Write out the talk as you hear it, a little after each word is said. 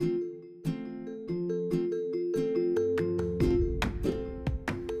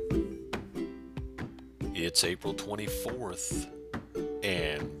It's April 24th,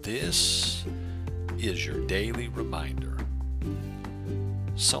 and this is your daily reminder.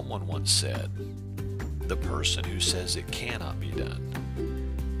 Someone once said, the person who says it cannot be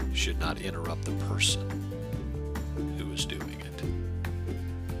done should not interrupt the person who is doing it.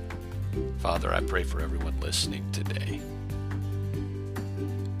 Father, I pray for everyone listening today.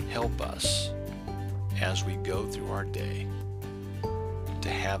 Help us as we go through our day to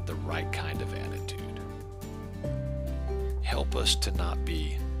have the right kind of attitude. Help us to not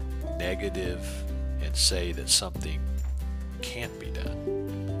be negative and say that something can't be done.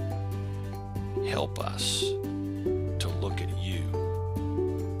 Help us to look at you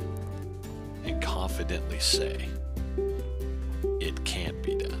and confidently say, it can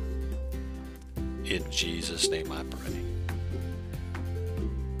be done. In Jesus' name I pray.